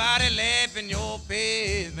 everybody laugh in your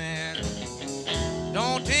face, man.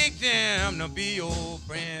 Don't take them to be your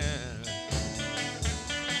friend.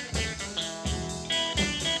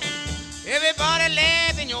 Everybody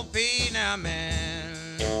laugh in your face now,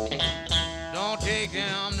 man. Don't take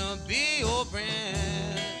them to be your friend.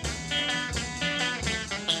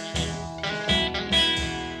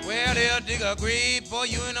 Well, they'll dig a grave for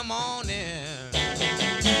you in the morning.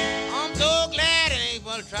 I'm so glad they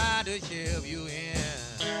will try to shove you in.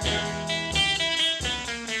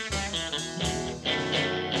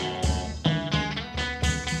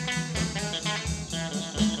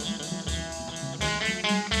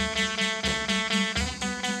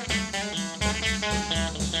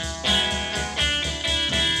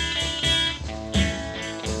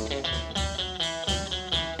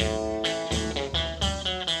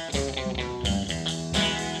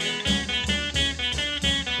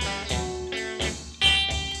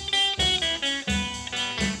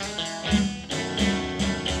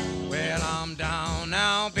 Well, I'm down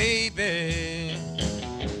now, baby,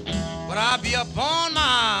 but I'll be upon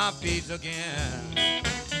my feet again.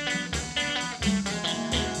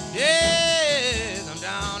 Yes, I'm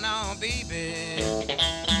down now, baby,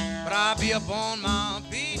 but I'll be upon my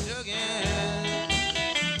feet again.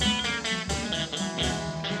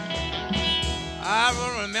 I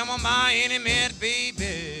will remember my enemies,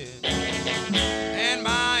 baby, and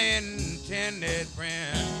my intended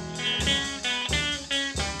friend.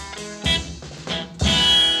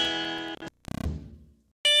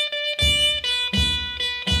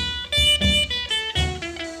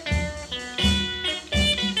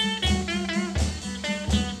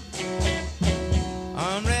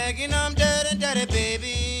 I'm ragging, I'm dirty, dirty,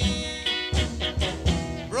 baby.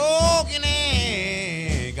 Broken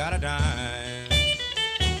ain't got a dime.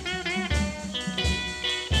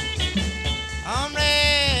 I'm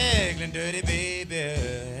ragging, dirty, baby.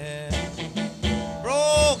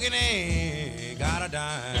 Broken ain't got a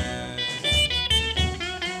dime.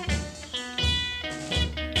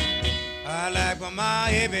 I like for my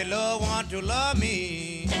heavy love want to love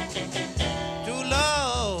me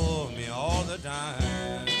all the time.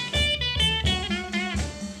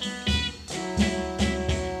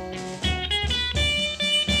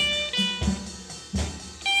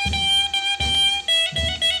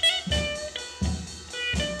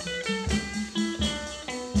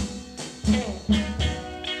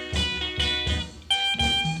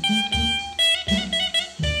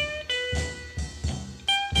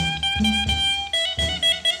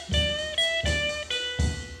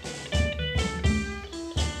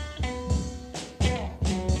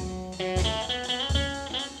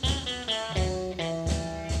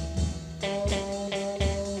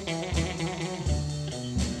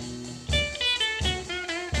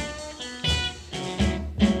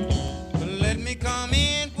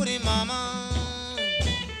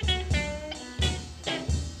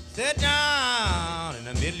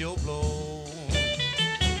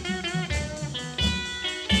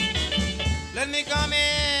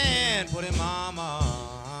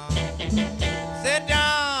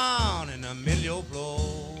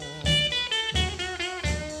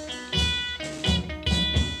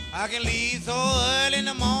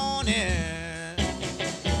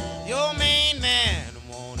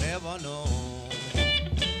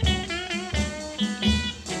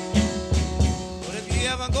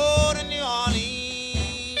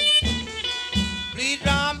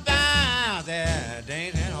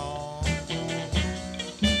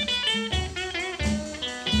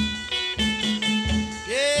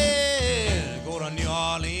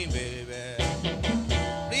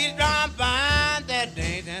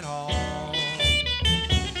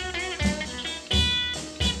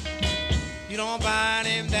 don't bind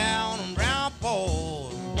him down on brown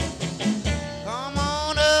pole. Come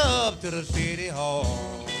on up to the city hall.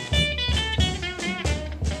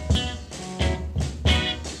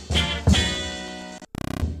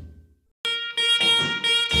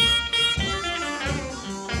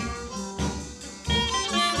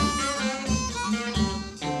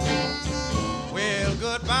 Well,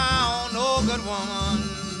 goodbye, oh no good woman.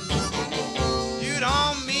 You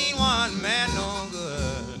don't mean one man no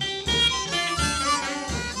good.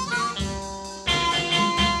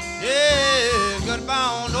 Yeah, goodbye,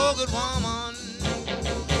 oh no good woman.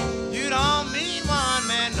 You don't mean one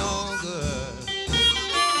man no good.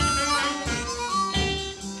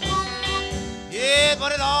 Yeah,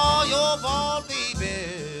 but it's all your fault,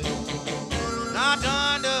 baby. Not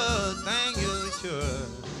done the thing you should.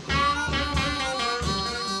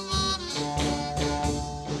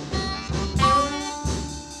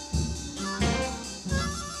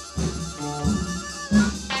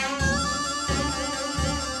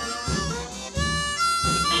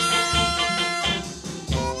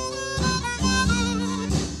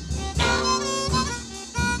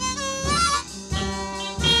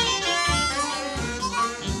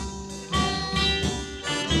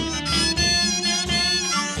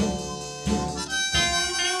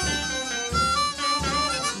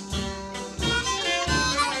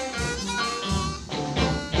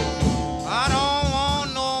 I don't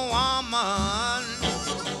want no woman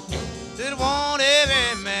that want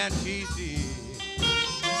every man she see.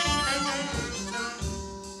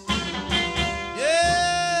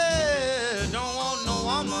 Yeah, don't want no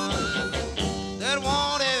woman that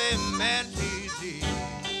want every man she see.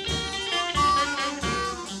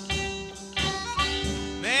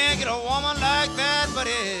 Man, get a woman like that, but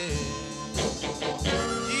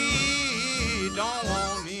she don't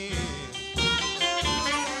want me.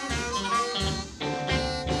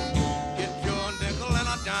 Get your nickel and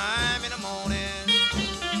a dime in the morning.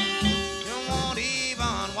 You won't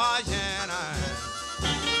even wash an eye.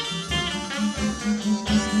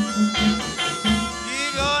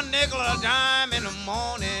 Give your nickel and a dime in the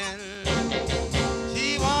morning.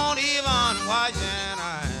 She won't even wash an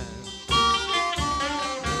eye.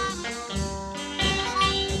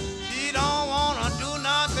 She don't wanna do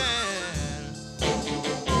nothing.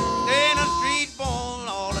 Stay in the street for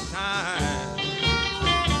all the time.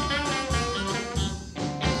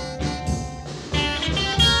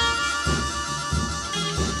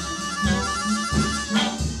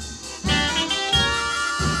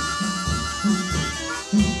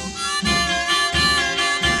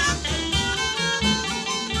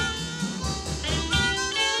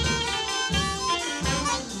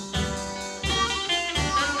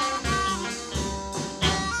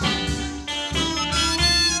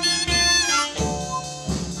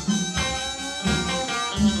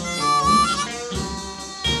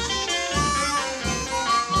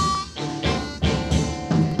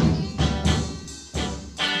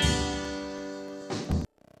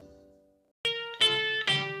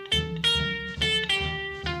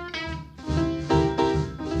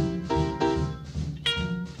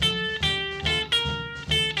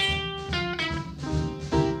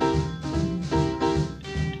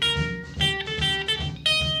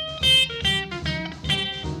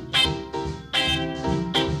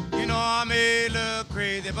 You know I may look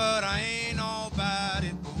crazy, but I ain't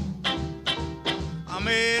nobody's fool. I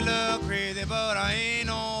may look crazy, but I ain't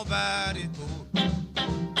nobody's fool.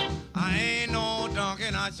 I ain't no donkey,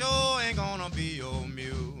 and I sure ain't gonna be your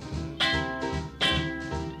mule.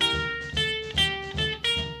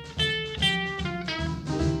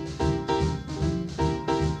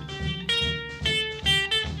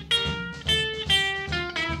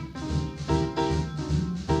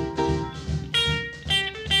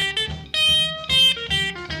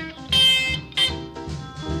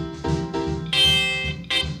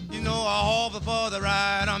 You know I hope for the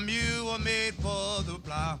ride, a mule made for the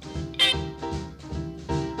plow.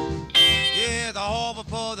 Yeah, the hope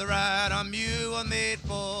for the ride, a mule made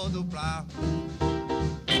for the plow.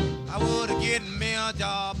 I would have given me a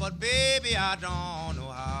job, but baby, I don't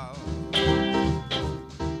know how.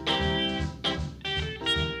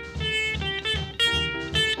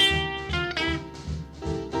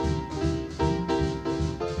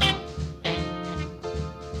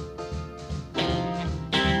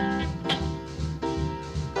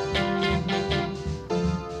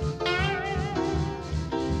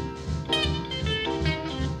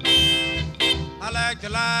 I like the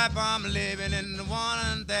life I'm living and the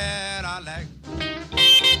one that I like.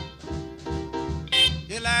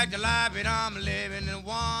 You like the life that I'm living and the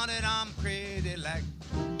one that I'm crazy like.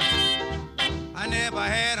 I never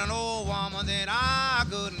had an old woman that I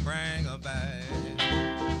couldn't bring her back.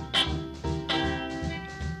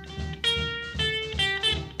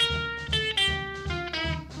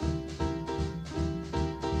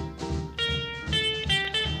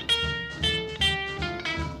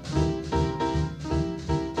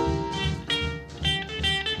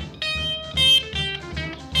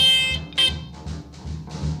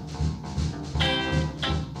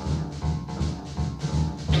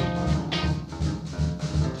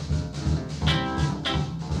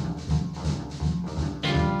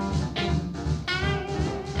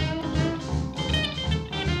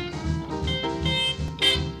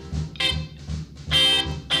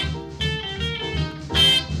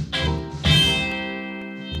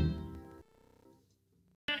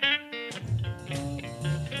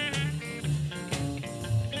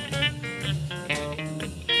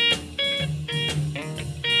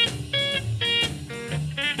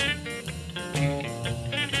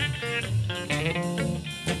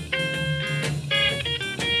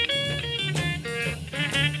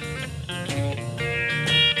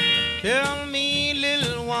 Tell me,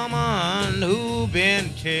 little woman, who been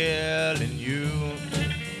telling you?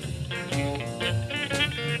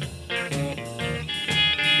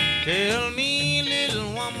 Tell me,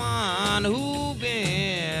 little woman, who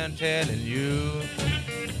been telling you?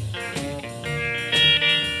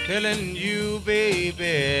 Telling you, baby,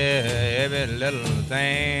 every little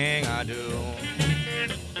thing I do.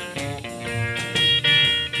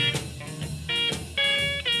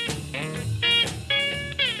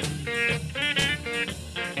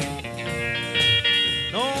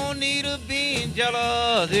 No need of being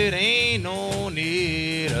jealous, it ain't no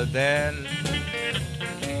need of that.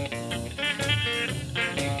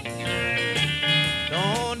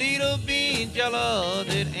 No need of being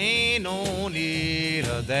jealous, it ain't no need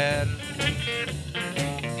of that.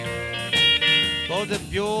 'Cause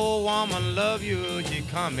if your woman love you, she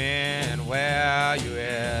coming where you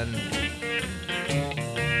at.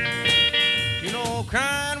 You know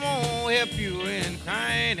crying won't help you, and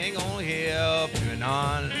crying ain't gonna help you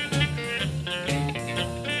none.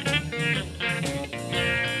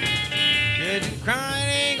 Yeah, crying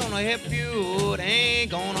ain't gonna help you, it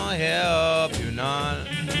ain't gonna help you none.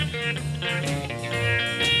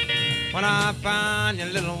 When I find your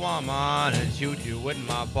little woman and shoot you with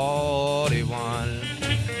my 41.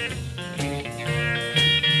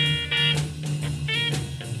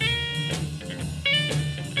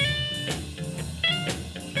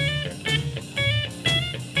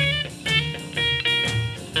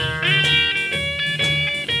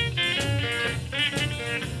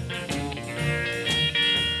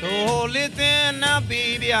 So listen now,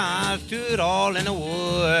 baby, I stood all in the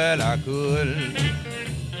wood I could.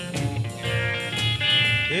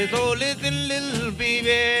 So listen, little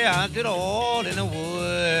baby, I did all in the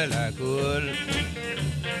wood I could.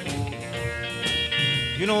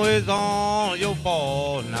 You know it's all your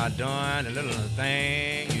fault, not done a little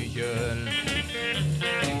thing you should.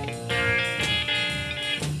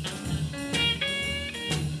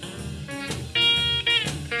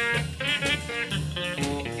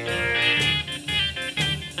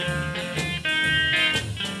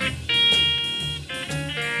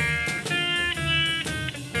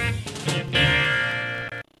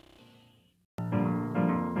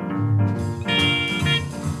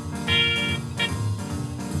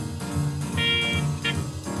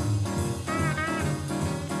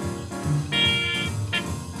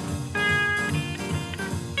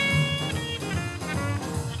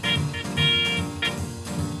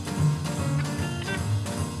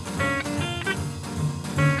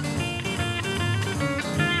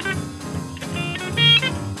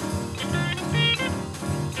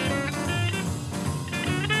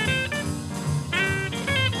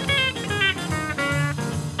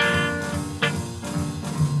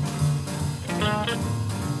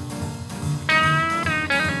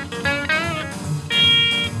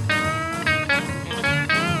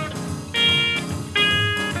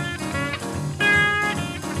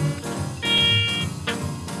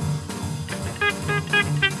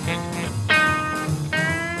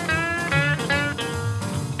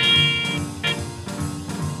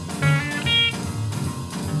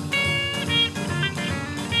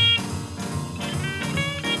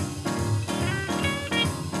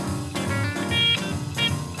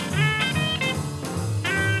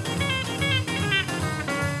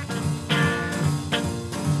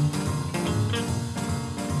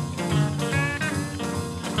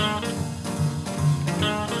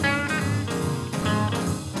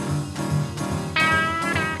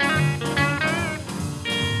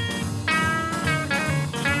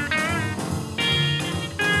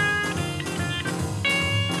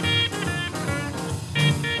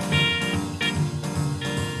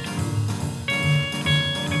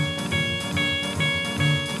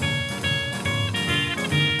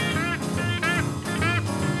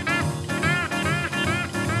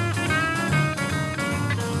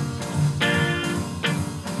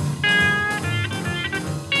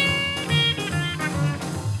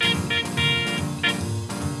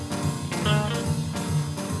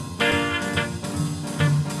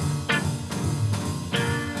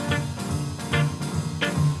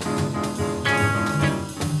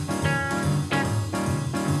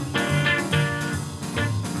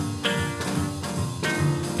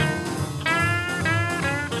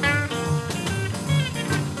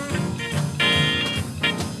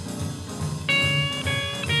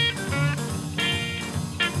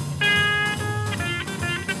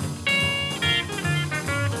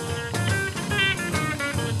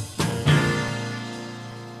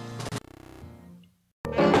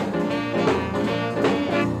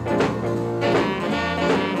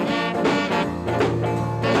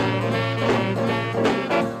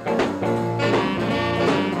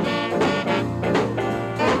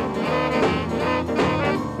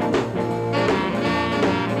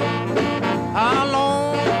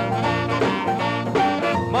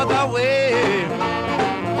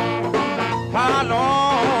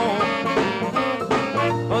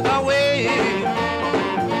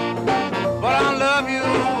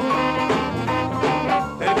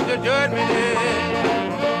 to judge me there.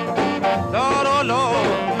 Lord, oh Lord,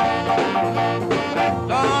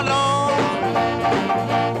 Lord, Lord,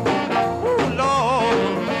 ooh, Lord,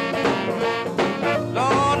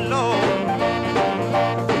 Lord, Lord,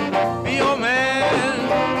 be your man,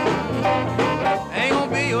 ain't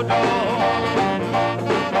gonna be your dog.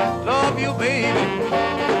 Love you, baby,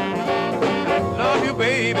 love you,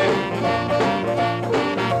 baby,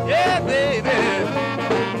 yeah, baby,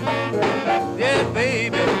 yeah,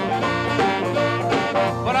 baby,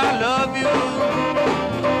 but I love you,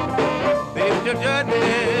 baby, to judge me.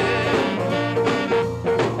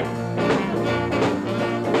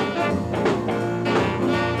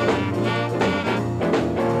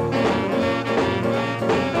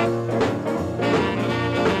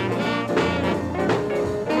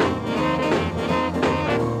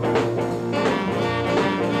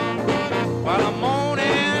 While I'm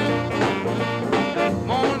moaning,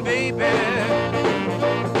 moaning, baby,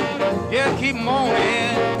 yeah, keep moaning.